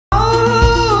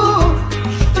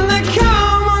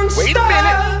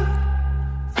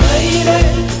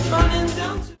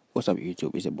What's up,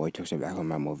 YouTube? It's your boy Turks back on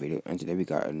my more video, and today we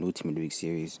got a new Team of the Week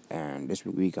series. And this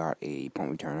week we got a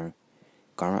punt returner,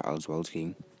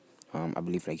 Olszewski. I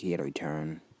believe he had a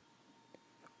return.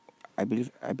 I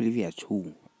believe he had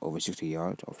two over 60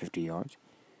 yards or 50 yards.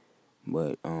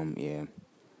 But yeah,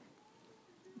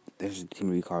 this is the Team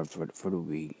of the Week card for the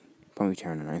week. Punt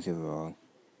returner, 9th overall,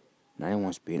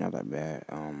 91 speed, not that bad.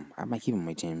 I might keep him on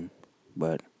my team,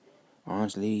 but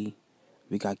honestly,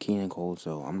 we got Keenan Cole,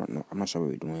 so I'm not sure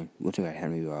what we're doing. We'll take out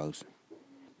Henry Ruggs,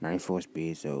 94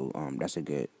 speed, so that's a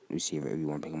good receiver if you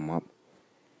want to pick him up.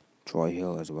 Troy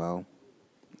Hill as well,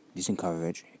 decent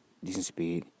coverage, decent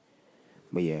speed.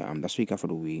 But yeah, that's what we got for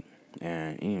the week.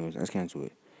 And anyways, let's get into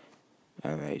it.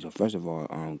 Alright, so first of all,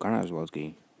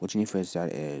 Olszewski, what you need for this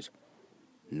set is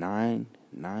nine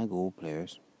gold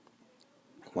players,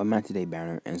 1 match today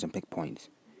banner, and some pick points.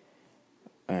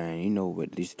 And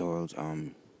with these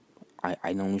tutorials,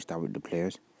 I normally start with the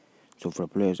players. So for the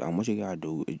players, what you gotta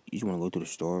do is you just wanna go to the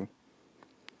store.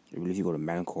 I believe you go to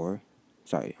Madden Core.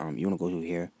 Sorry, you wanna go to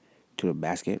here to the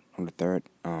basket on the third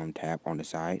tab on the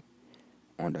side,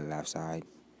 on the left side.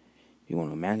 You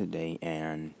want to match today,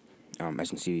 and as you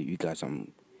can see, you got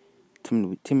some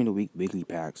Team of the Week weekly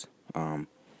packs. One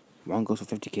goes for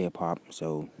 50K a pop,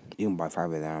 so you can buy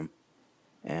 5 of them.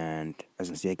 And as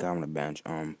you can see, I got on the bench.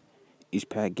 Each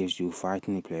pack gives you 5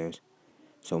 team players,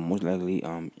 so most likely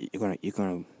you're gonna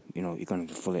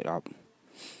fill it up.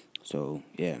 So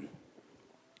yeah,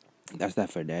 that's that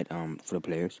for that. For the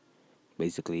players,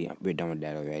 basically we're done with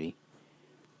that already.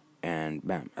 And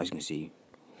bam, as you can see,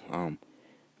 we're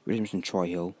just missing Troy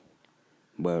Hill.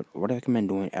 But what I recommend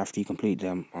doing after you complete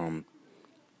them,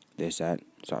 is going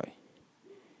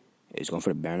for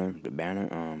the banner. The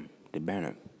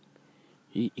banner.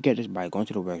 You get this by going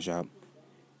to the workshop.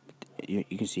 You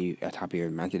can see at the top of your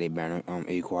Man Today banner. It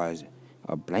requires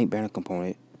a blank banner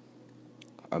component,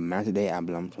 a Man Today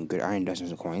emblem, some good iron dust and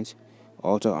some coins.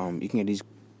 Also, you can get these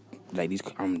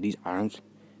items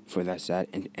for that set.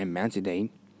 And Man Today,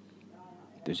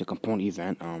 there's a component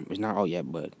event. It's not out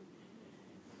yet, but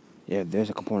yeah,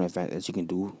 there's a component event that you can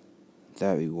do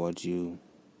that rewards you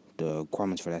the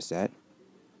requirements for that set.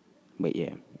 But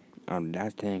yeah,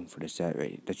 last thing for the set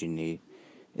that you need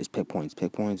is pick points.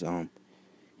 Pick points,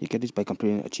 you get this by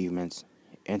completing achievements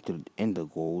and the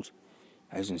goals.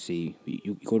 As you can see,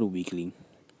 you go to weekly.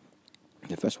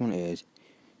 The first one is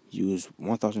use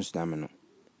 1,000 stamina,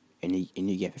 and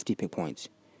you get 50 pick points.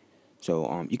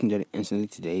 So you can get it instantly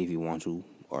today if you want to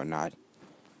or not.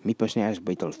 Me personally, I just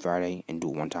wait till Friday and do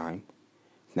it one time.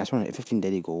 That's one of the 15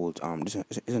 daily goals.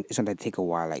 It's not that take a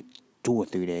while, like 2 or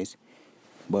 3 days.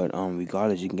 But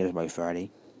regardless, you can get it by Friday.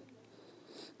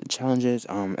 The challenge is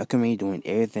I recommend doing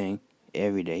everything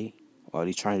every day, or at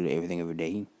least trying to do everything every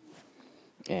day.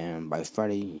 And by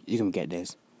Friday, you can get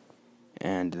this.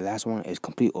 And the last one is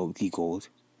complete all weekly goals,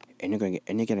 and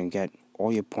you're gonna get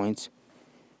all your points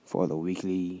for the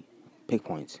weekly pick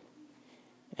points.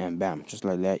 And bam, just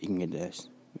like that, you can get this.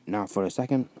 Now for the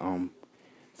second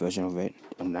version of it,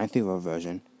 the 9th overall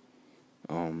version,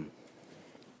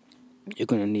 you're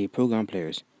gonna need program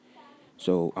players.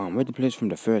 So with the players from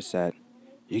the first set,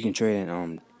 you can trade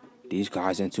in these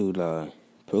guys into the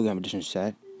program edition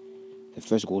set. The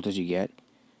first gold that you get,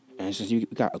 and since we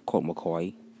got a Colt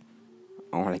McCoy,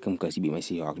 I don't like him because he beat my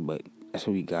Seahawks, but that's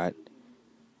what we got.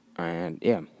 And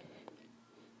yeah, I'm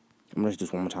gonna just do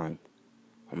this one more time.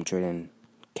 I'm trading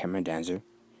Cameron Dancer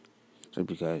just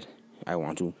because I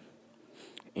want to.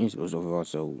 And it was overall,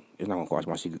 so it's not gonna cost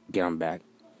much to get him back.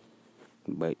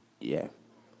 But yeah,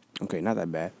 okay, not that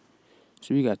bad.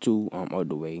 So we got 2 out of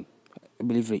the way. I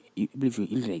believe like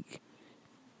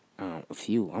a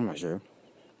few. I'm not sure,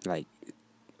 like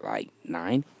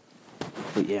 9.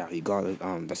 But yeah, regardless,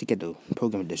 let's get the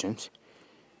program editions.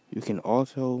 You can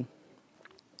also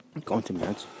go into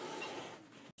Mans.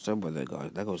 So brother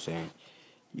guys, like I was saying,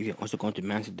 you can also go into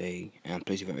Mans today and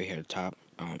place it right here at the top.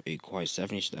 It requires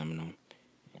 70 stamina.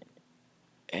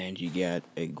 And you get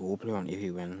a gold player on every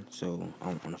win. So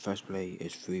on the first play,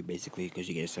 it's free basically because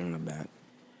you get a stamina back.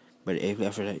 But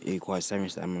after that, it requires 70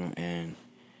 stamina, and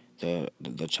the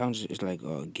challenge is like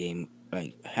a game,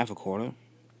 like half a quarter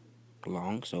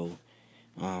long. So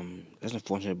that's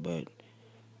unfortunate, but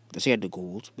let's get the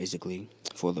goals basically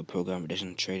for the program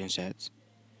edition trading sets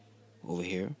over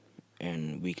here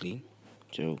and weekly.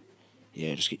 So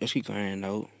yeah, just keep grinding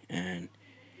out, and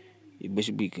it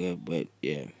basically be good. But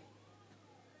yeah.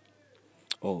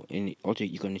 Oh, and also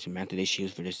you're gonna need some Man-Today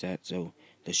shields for this set. So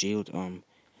the shield,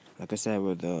 like I said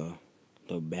with the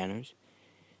banners,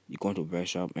 you go into a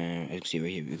workshop, and as you can see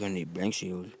right here, you're gonna need blank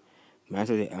shields,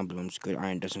 Man-Today emblems, good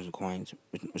iron dozens of coins.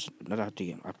 It's not hard to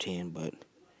get obtained, but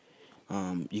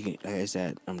You can, like I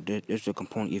said, there's a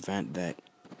component event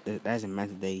that's in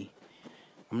Madden today.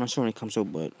 I'm not sure when it comes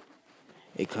up, but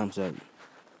it comes up.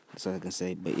 That's all I can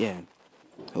say. But yeah,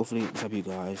 hopefully this help you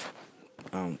guys.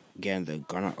 Getting the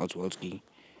Garner Olszewski.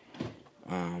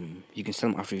 You can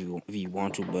sell them after if you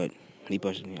want to, but me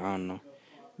personally, I don't know.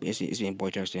 But it's been Boy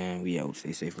Turks, and we out.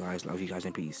 Stay safe, guys. Love you guys,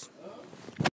 and peace.